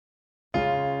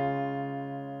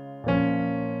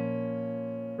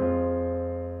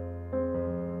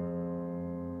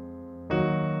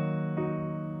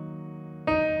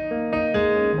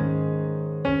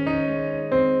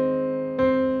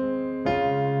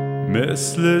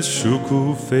مثل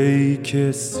شکوفه‌ای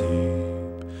که سیب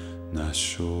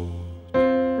نشد.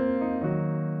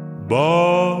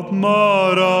 باد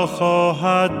ما را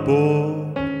خواهد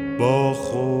برد با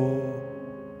خود،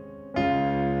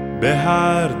 به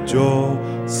هر جا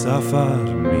سفر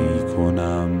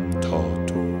میکنم تا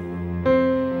تو.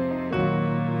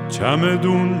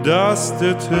 چمدون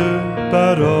دستته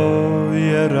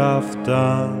برای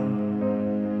رفتن،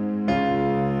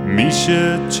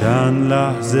 میشه چند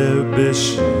لحظه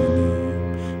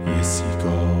بشینیم یه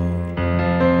سیگار.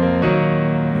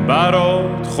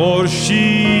 برات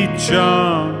خورشید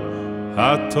چند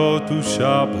حتی تو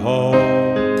شبها،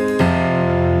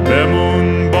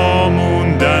 بمون با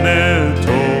موندن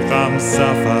تو غم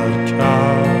سفر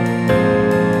کرد.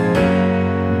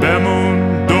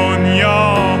 بمون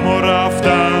دنیامو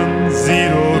رفتن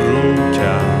زیر و رو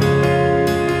کرد.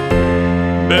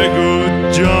 بگو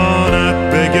جانت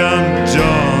بگم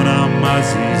جانم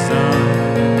عزیزم،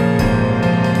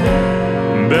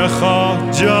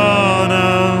 بخواه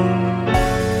جانم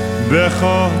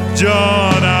بخواه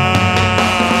جانم.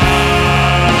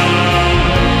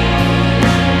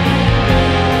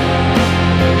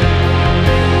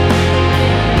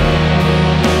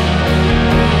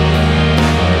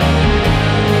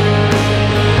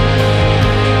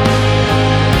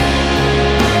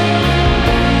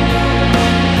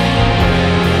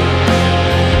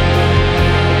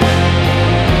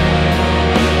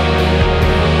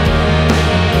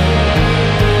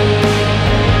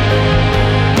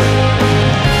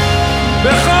 به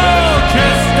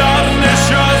خاکستر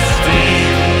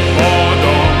نشستیم باد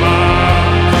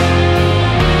آمد،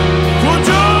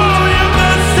 کجای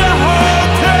قصه ها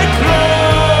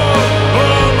تکرار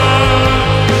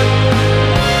آمد.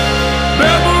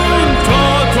 بمون تا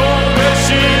تو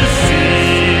بشی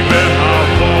سیب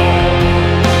هوا،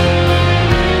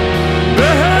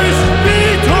 بهشت بی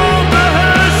تو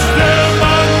بهشت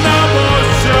من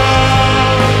نباشد.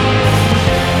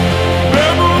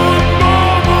 بمون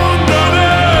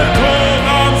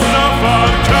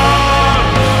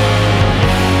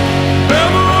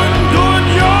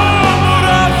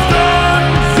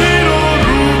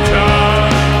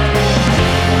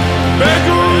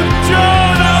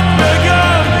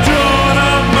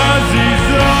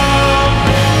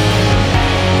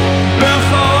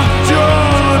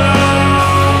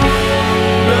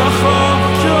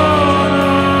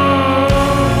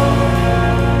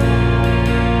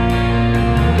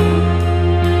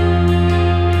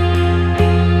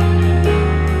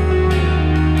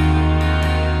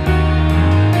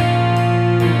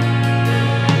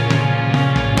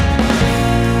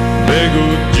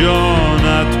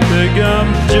جانت بگم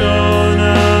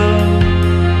جانم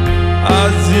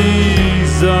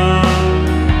عزیزم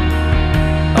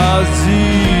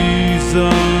عزیزم،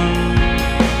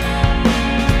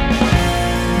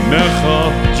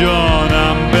 بخواه جانم